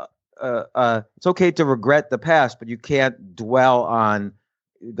 it's okay to regret the past, but you can't dwell on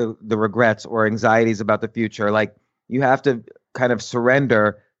the regrets or anxieties about the future. Like, you have to kind of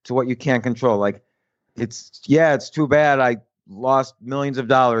surrender to what you can't control. Like, it's too bad I lost millions of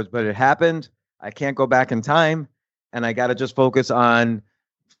dollars, but it happened. I can't go back in time, and I got to just focus on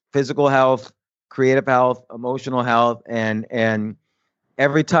physical health, creative health, emotional health, and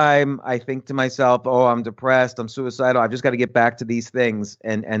every time I think to myself, "Oh, I'm depressed, I'm suicidal," I've just got to get back to these things,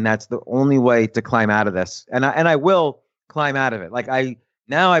 and that's the only way to climb out of this. And I will climb out of it. Like,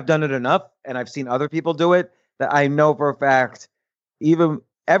 now I've done it enough, and I've seen other people do it, that I know for a fact, even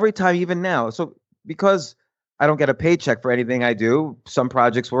every time, even now. So, because I don't get a paycheck for anything I do, some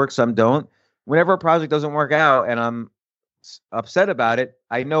projects work, some don't. Whenever a project doesn't work out and I'm upset about it,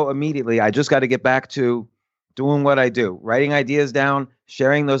 I know immediately I just got to get back to doing what I do, writing ideas down,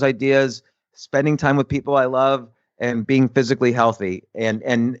 sharing those ideas, spending time with people I love, and being physically healthy,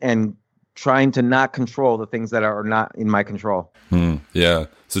 and trying to not control the things that are not in my control. Yeah.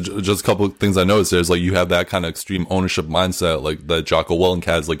 So just a couple of things I noticed there's like you have that kind of extreme ownership mindset, like that Jocko Willink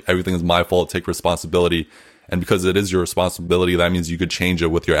has, like everything is my fault, take responsibility. And because it is your responsibility, that means you could change it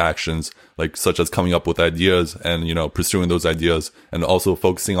with your actions, like such as coming up with ideas and, pursuing those ideas, and also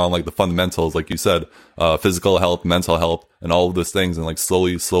focusing on like the fundamentals, like you said, physical health, mental health, and all of those things. And like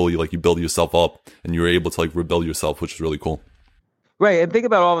slowly, like you build yourself up and you're able to like rebuild yourself, which is really cool. Right. And think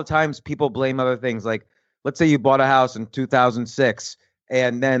about all the times people blame other things. Like, let's say you bought a house in 2006,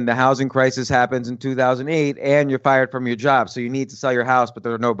 and then the housing crisis happens in 2008, and you're fired from your job. So you need to sell your house, but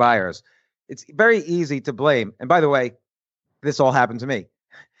there are no buyers. It's very easy to blame. And by the way, this all happened to me.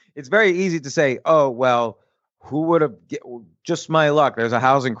 It's very easy to say, oh, well, who would have, just my luck. There's a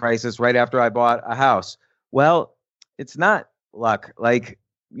housing crisis right after I bought a house. Well, it's not luck. Like,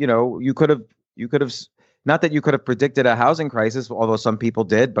 you could have, not that you could have predicted a housing crisis, although some people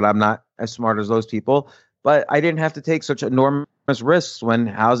did, but I'm not as smart as those people. But I didn't have to take such enormous risks when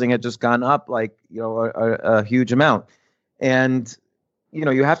housing had just gone up like, a huge amount. And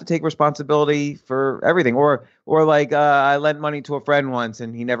you have to take responsibility for everything. Or like I lent money to a friend once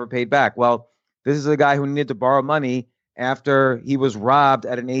and he never paid back. Well, this is a guy who needed to borrow money after he was robbed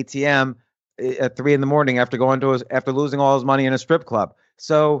at an ATM at 3 a.m. after losing all his money in a strip club.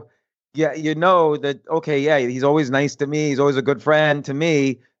 So yeah, that, okay, yeah, he's always nice to me. He's always a good friend to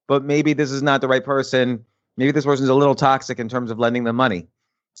me, but maybe this is not the right person. Maybe this person's a little toxic in terms of lending them money.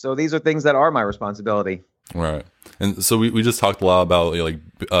 So these are things that are my responsibility. Right. And so we just talked a lot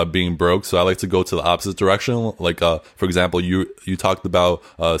about being broke. So I like to go to the opposite direction. Like, for example, you talked about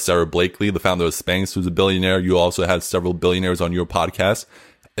Sarah Blakely, the founder of Spanx, who's a billionaire. You also had several billionaires on your podcast.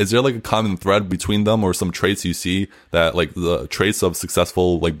 Is there like a common thread between them, or some traits you see that like the traits of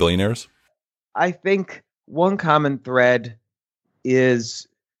successful like billionaires? I think one common thread is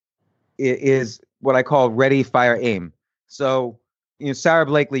what I call ready, fire, aim. So, Sarah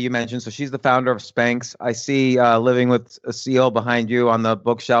Blakely, you mentioned, so she's the founder of Spanx. I see Living with a Seal behind you on the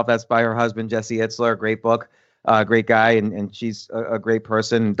bookshelf. That's by her husband, Jesse Itzler. Great book, great guy, and she's a great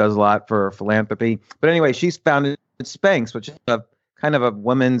person, does a lot for philanthropy. But anyway, she's founded Spanx, which is a kind of a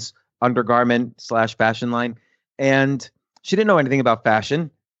women's undergarment / fashion line. And she didn't know anything about fashion.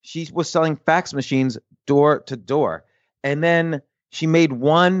 She was selling fax machines door to door. And then she made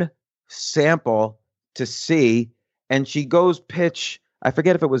one sample to see, and she goes pitch, I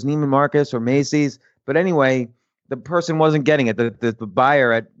forget if it was Neiman Marcus or Macy's, but anyway, the person wasn't getting it. The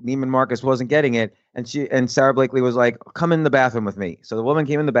buyer at Neiman Marcus wasn't getting it. And Sarah Blakely was like, come in the bathroom with me. So the woman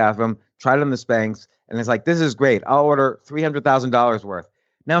came in the bathroom, tried on the Spanx, and it's like, this is great. I'll order $300,000 worth.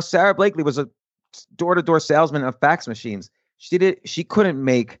 Now, Sarah Blakely was a door-to-door salesman of fax machines. She couldn't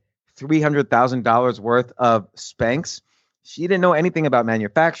make $300,000 worth of Spanx. She didn't know anything about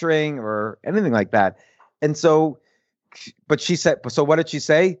manufacturing or anything like that. And so, but she said, so what did she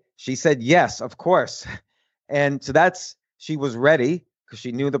say? She said, yes, of course. And so she was ready because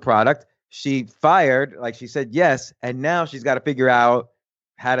she knew the product. She fired, like she said, yes. And now she's got to figure out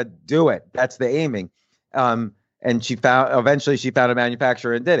how to do it. That's the aiming. And eventually she found a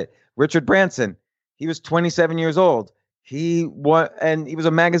manufacturer and did it. Richard Branson, he was 27 years old. He was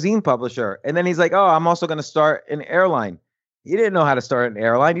a magazine publisher. And then he's like, oh, I'm also going to start an airline. He didn't know how to start an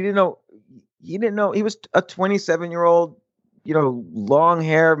airline. He didn't know. He was a 27-year-old, long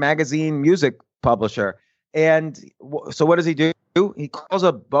hair magazine music publisher. And so what does he do? He calls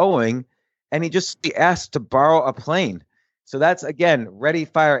up Boeing and he asked to borrow a plane. So that's, again, ready,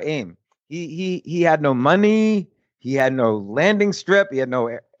 fire, aim. He had no money. He had no landing strip. He had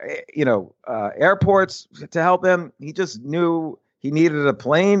no, airports to help him. He just knew he needed a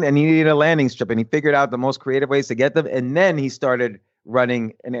plane and he needed a landing strip, and he figured out the most creative ways to get them. And then he started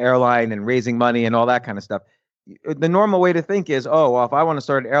running an airline and raising money and all that kind of stuff. The normal way to think is, oh, well, if I want to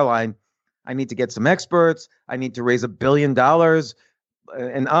start an airline, I need to get some experts. I need to raise $1 billion,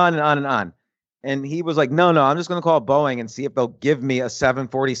 and on and on and on. And he was like, no, I'm just going to call Boeing and see if they'll give me a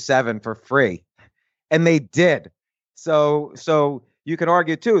 747 for free. And they did. So you can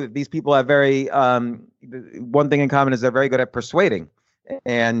argue, too, that these people have one thing in common is they're very good at persuading.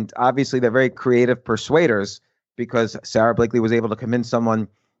 And obviously, they're very creative persuaders, because Sarah Blakely was able to convince someone,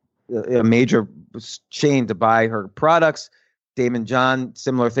 a major chain, to buy her products. Damon John,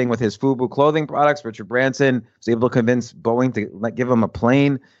 similar thing with his FUBU clothing products. Richard Branson was able to convince Boeing to give him a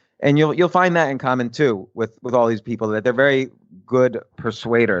plane. And you'll find that in common, too, with all these people, that they're very good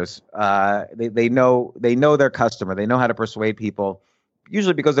persuaders. They know their customer. They know how to persuade people,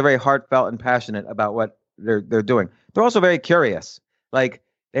 usually because they're very heartfelt and passionate about what they're doing. They're also very curious. Like,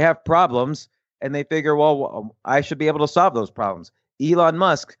 they have problems, and they figure, well, I should be able to solve those problems. Elon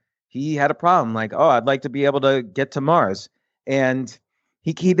Musk, he had a problem. Like, oh, I'd like to be able to get to Mars. And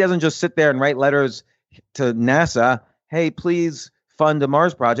he doesn't just sit there and write letters to NASA, hey, please fund a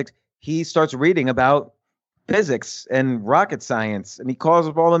Mars project. He starts reading about physics and rocket science, and he calls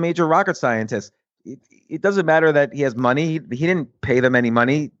up all the major rocket scientists. It doesn't matter that he has money. He didn't pay them any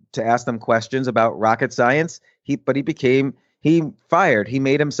money to ask them questions about rocket science. He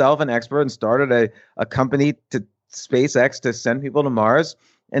made himself an expert and started a company to SpaceX to send people to Mars.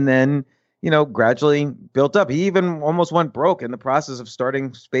 And then gradually built up. He even almost went broke in the process of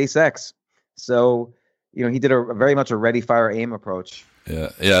starting SpaceX. So, he did a very much a ready, fire, aim approach. Yeah,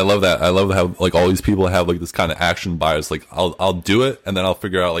 yeah, I love that. I love how like all these people have like this kind of action bias. Like I'll do it, and then I'll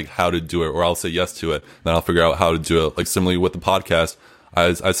figure out like how to do it, or I'll say yes to it, then I'll figure out how to do it. Like similarly with the podcast,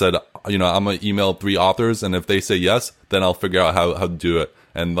 I said, I'm gonna email 3 authors, and if they say yes, then I'll figure out how to do it.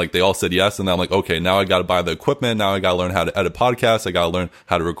 And like they all said yes, and then I'm like, okay, now I got to buy the equipment. Now I got to learn how to edit podcasts. I got to learn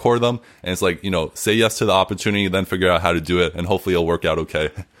how to record them. And it's like, say yes to the opportunity, then figure out how to do it, and hopefully it'll work out okay.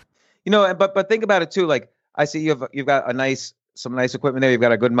 But think about it too. Like I see you've got some nice equipment there. You've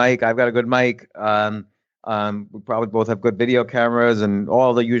got a good mic. I've got a good mic. We probably both have good video cameras and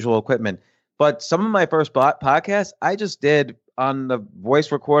all the usual equipment. But some of my first podcasts I just did on the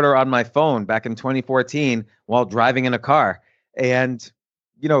voice recorder on my phone back in 2014 while driving in a car. And,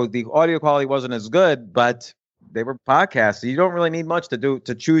 the audio quality wasn't as good, but they were podcasts. So you don't really need much to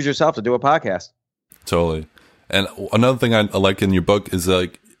choose yourself to do a podcast. Totally. And another thing I like in your book is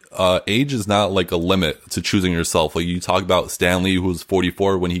like, age is not like a limit to choosing yourself. Like you talk about Stan Lee, who was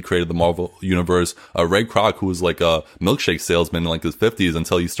 44 when he created the Marvel universe, Ray Kroc, who was like a milkshake salesman in like his 50s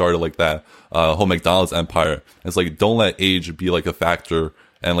until he started like that whole McDonald's empire. It's like, don't let age be like a factor,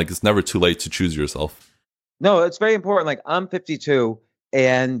 and like it's never too late to choose yourself. No, it's very important. Like I'm 52,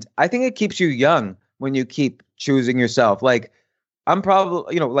 and I think it keeps you young when you keep choosing yourself. Like I'm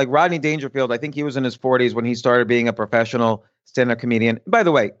probably, like Rodney Dangerfield, I think he was in his 40s when he started being a professional stand-up comedian. By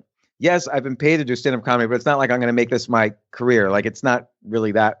the way, yes, I've been paid to do stand-up comedy, but it's not like I'm going to make this my career. Like it's not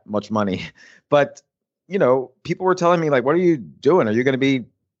really that much money. But, people were telling me like, what are you doing? Are you going to be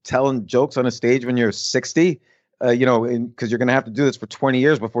telling jokes on a stage when you're 60? Because you're going to have to do this for 20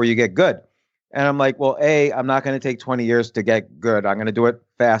 years before you get good. And I'm like, well, A, I'm not going to take 20 years to get good. I'm going to do it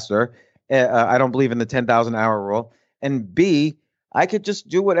faster. I don't believe in the 10,000 hour rule. And B, I could just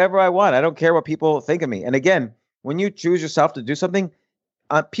do whatever I want. I don't care what people think of me. And again, when you choose yourself to do something,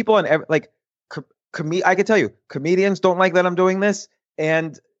 people on I can tell you, comedians don't like that I'm doing this,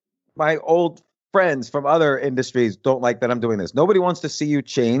 and my old friends from other industries don't like that I'm doing this. Nobody wants to see you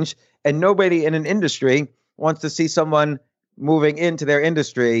change, and nobody in an industry wants to see someone moving into their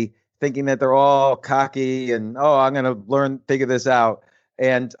industry thinking that they're all cocky and, oh, I'm going to figure this out.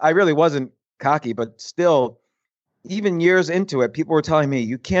 And I really wasn't cocky, but still, even years into it, people were telling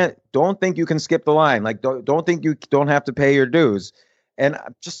me, don't think you can skip the line. Like, don't think you don't have to pay your dues. And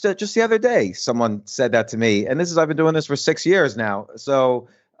just the other day, someone said that to me. And I've been doing this for 6 years now. So,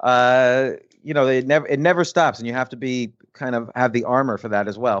 it never stops. And you have to be kind of have the armor for that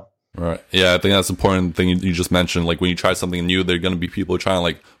as well. Right. Yeah, I think that's an important thing you just mentioned. Like when you try something new, there are going to be people trying to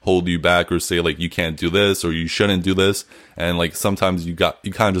like hold you back or say like you can't do this or you shouldn't do this. And like sometimes you kind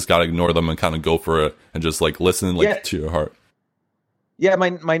of just got to ignore them and kind of go for it and just like listen to your heart. Yeah,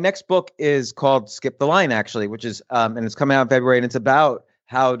 my next book is called Skip the Line, actually, which is and it's coming out in February, and it's about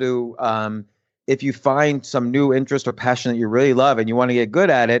how to if you find some new interest or passion that you really love and you want to get good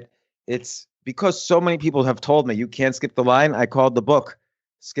at it, it's because so many people have told me you can't skip the line. I called the book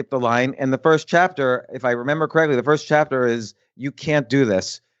Skip the Line. And the first chapter, if I remember correctly, the first chapter is you can't do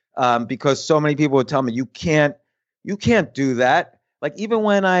this because so many people would tell me you can't do that. Like even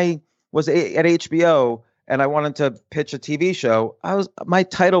when I was at HBO and I wanted to pitch a TV show, my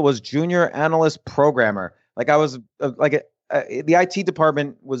title was Junior Analyst Programmer. Like I was the IT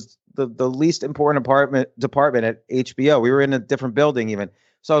department was the least important department at HBO. We were in a different building even.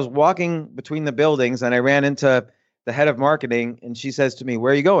 So I was walking between the buildings and I ran into the head of marketing, and she says to me,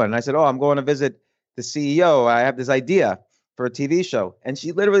 "Where are you going?" And I said, "Oh, I'm going to visit the CEO. I have this idea for a TV show." And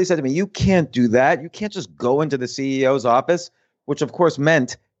she literally said to me, "You can't do that. You can't just go into the CEO's office," which of course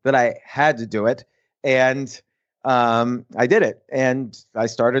meant that I had to do it. And I did it, and I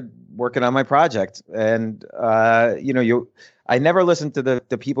started working on my project. And I never listened to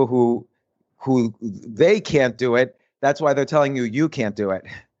the people who they can't do it. That's why they're telling you can't do it.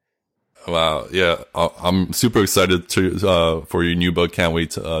 Wow. Yeah. I'm super excited for your new book. Can't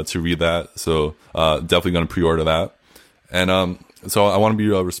wait to read that. So, definitely going to pre-order that. And, so I want to be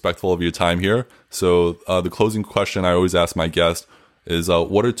respectful of your time here. So, the closing question I always ask my guests is,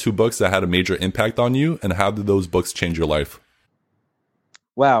 what are 2 books that had a major impact on you, and how did those books change your life?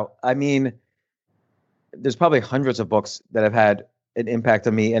 Wow. I mean, there's probably hundreds of books that have had an impact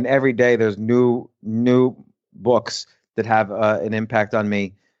on me, and every day there's new books that have an impact on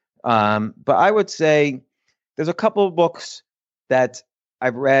me. But I would say there's a couple of books that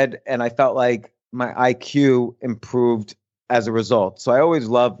I've read and I felt like my IQ improved as a result. So I always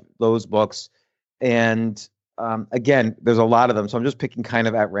love those books. And again, there's a lot of them. So I'm just picking kind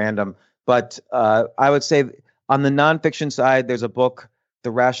of at random. But I would say on the nonfiction side, there's a book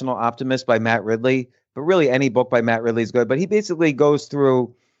The Rational Optimist by Matt Ridley, but really any book by Matt Ridley is good. But he basically goes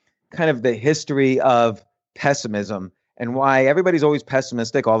through kind of the history of pessimism and why everybody's always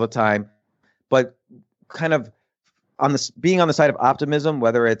pessimistic all the time, but kind of on this being on the side of optimism,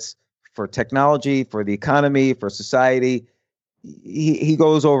 whether it's for technology, for the economy, for society. He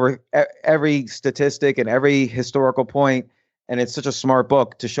goes over every statistic and every historical point, and it's such a smart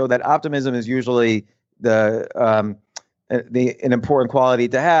book to show that optimism is usually an important quality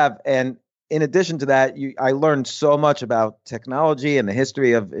to have. And in addition to that, I learned so much about technology and the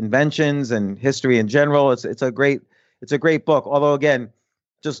history of inventions and history in general. It's a great book. Although again,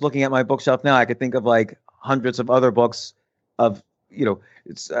 just looking at my bookshelf now, I could think of like hundreds of other books of,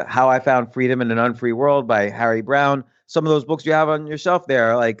 it's How I Found Freedom in an Unfree World by Harry Brown. Some of those books you have on your shelf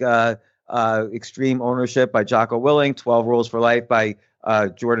there, like Extreme Ownership by Jocko Willink, 12 Rules for Life by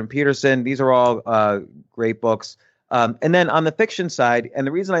Jordan Peterson. These are all great books. And then on the fiction side, and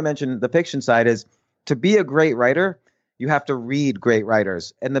the reason I mentioned the fiction side is to be a great writer, you have to read great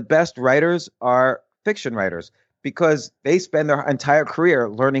writers. And the best writers are fiction writers because they spend their entire career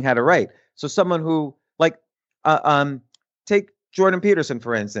learning how to write. So someone who take Jordan Peterson,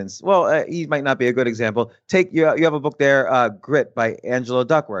 for instance. Well, he might not be a good example. You have a book there, Grit by Angela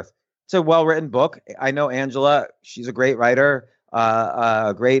Duckworth. It's a well-written book. I know Angela. She's a great writer,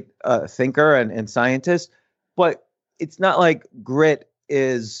 a great thinker and scientist. But it's not like Grit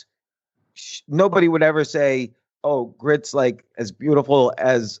is nobody would ever say, oh, Grit's like as beautiful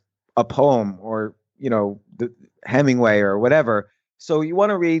as a poem or, the Hemingway or whatever. So you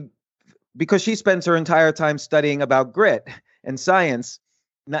want to read because she spends her entire time studying about grit and science,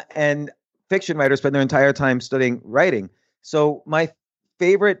 and fiction writers spend their entire time studying writing. So my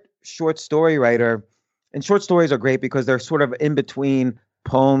favorite short story writer, and short stories are great because they're sort of in between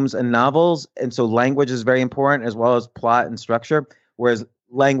poems and novels. And so language is very important as well as plot and structure, whereas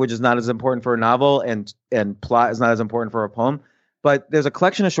language is not as important for a novel and plot is not as important for a poem. But there's a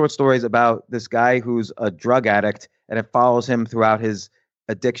collection of short stories about this guy who's a drug addict, and it follows him throughout his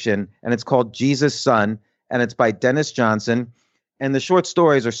addiction. And it's called Jesus' Son, and it's by Dennis Johnson. And the short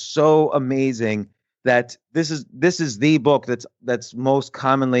stories are so amazing that this is the book that's most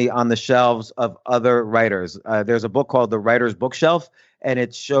commonly on the shelves of other writers. There's a book called The Writer's Bookshelf, and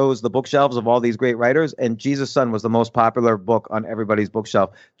it shows the bookshelves of all these great writers. And Jesus' Son was the most popular book on everybody's bookshelf.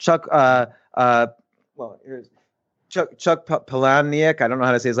 Chuck Palahniuk, I don't know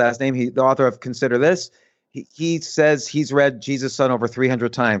how to say his last name. The author of Consider This. He says he's read Jesus' Son over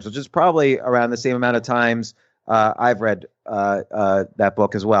 300 times, which is probably around the same amount of times I've read that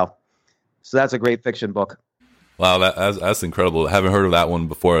book as well. So that's a great fiction book. Wow, that's incredible. I haven't heard of that one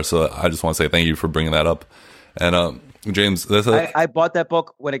before, so I just want to say thank you for bringing that up. And James, I bought that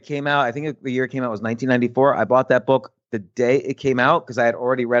book when it came out. I think the year it came out was 1994. I bought that book the day it came out because I had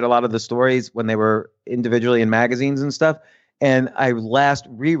already read a lot of the stories when they were individually in magazines and stuff. And I last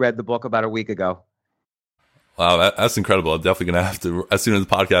reread the book about a week ago. Wow, that's incredible. I'm definitely going to have to, as soon as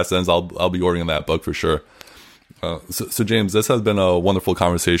the podcast ends, I'll be ordering that book for sure. So James, this has been a wonderful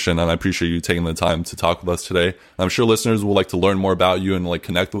conversation, and I appreciate you taking the time to talk with us today. I'm sure listeners would like to learn more about you and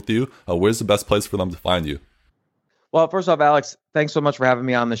connect with you. Where's the best place for them to find you? Well, first off, Alex, thanks so much for having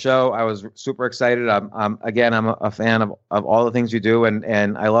me on the show. I was super excited. I'm a fan of all the things you do,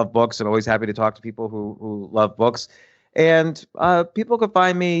 and I love books and always happy to talk to people who love books. And people can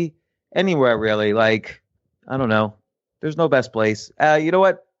find me anywhere, really. I don't know. There's no best place. You know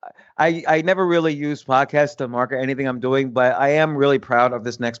what? I never really use podcasts to market anything I'm doing, but I am really proud of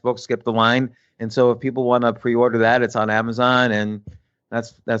this next book, Skip the Line. And so if people want to pre-order that, it's on Amazon, and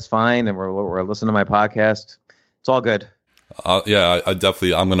that's fine. And we're listening to my podcast. It's all good. Yeah, I'm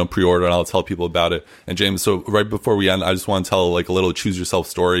going to pre-order and I'll tell people about it. And James, so right before we end, I just want to tell a little choose yourself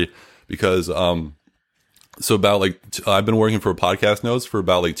story because, so about I've been working for Podcast Notes for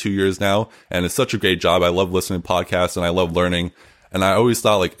about 2 years now, and it's such a great job. I love listening to podcasts and I love learning. And I always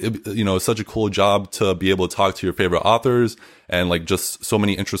thought it's such a cool job to be able to talk to your favorite authors and just so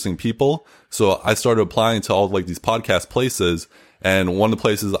many interesting people. So I started applying to all these podcast places. And one of the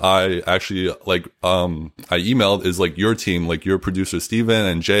places I actually I emailed is your team, your producer, Steven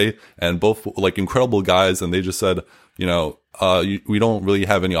and Jay, and both incredible guys. And they just said, we don't really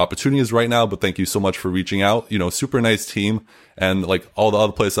have any opportunities right now, but thank you so much for reaching out. Super nice team. And all the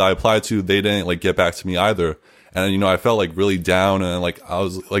other places I applied to, they didn't get back to me either. And, I felt really down and I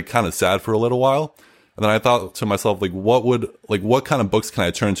was kind of sad for a little while. And then I thought to myself, what kind of books can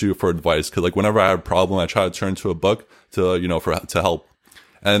I turn to for advice? Cause whenever I have a problem, I try to turn to a book to help.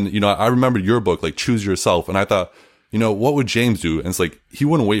 And, I remember your book, Choose Yourself. And I thought, what would James do? And it's he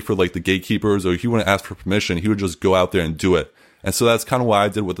wouldn't wait for the gatekeepers, or he wouldn't ask for permission. He would just go out there and do it. And so that's kind of what I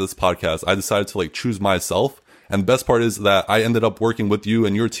did with this podcast. I decided to like choose myself. And the best part is that I ended up working with you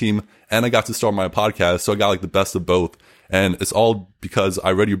and your team, and I got to start my podcast. So I got like the best of both. And it's all because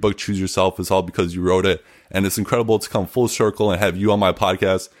I read your book, Choose Yourself. It's all because you wrote it. And it's incredible to come full circle and have you on my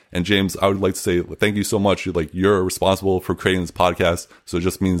podcast. And James, I would like to say thank you so much. You're responsible for creating this podcast. So it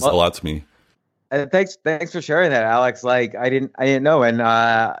just means a lot to me. Thanks for sharing that, Alex. Like I didn't know. And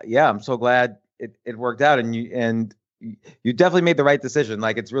yeah, I'm so glad it worked out. And you definitely made the right decision.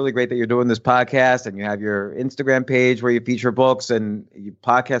 Like, it's really great that you're doing this podcast and you have your Instagram page where you feature books, and your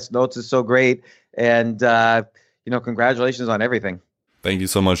podcast notes is so great. And, congratulations on everything. Thank you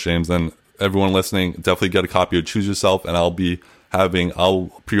so much, James. And everyone listening, definitely get a copy of Choose Yourself. And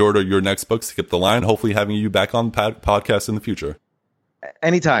I'll pre-order your next book, Skip the Line, hopefully having you back on the podcast in the future.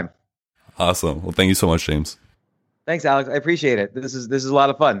 Anytime. Awesome. Well, thank you so much, James. Thanks, Alex. I appreciate it. This is a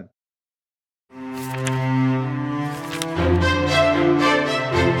lot of fun.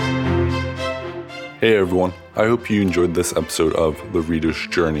 Hey everyone, I hope you enjoyed this episode of The Reader's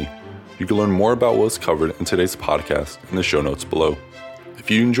Journey. You can learn more about what was covered in today's podcast in the show notes below. If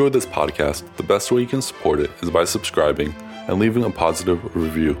you enjoyed this podcast, the best way you can support it is by subscribing and leaving a positive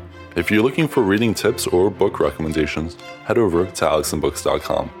review. If you're looking for reading tips or book recommendations, head over to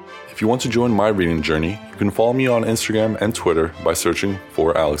alexandbooks.com. If you want to join my reading journey, you can follow me on Instagram and Twitter by searching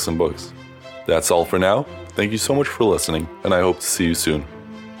for Alex and Books. That's all for now. Thank you so much for listening, and I hope to see you soon.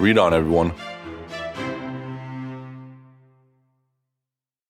 Read on, everyone.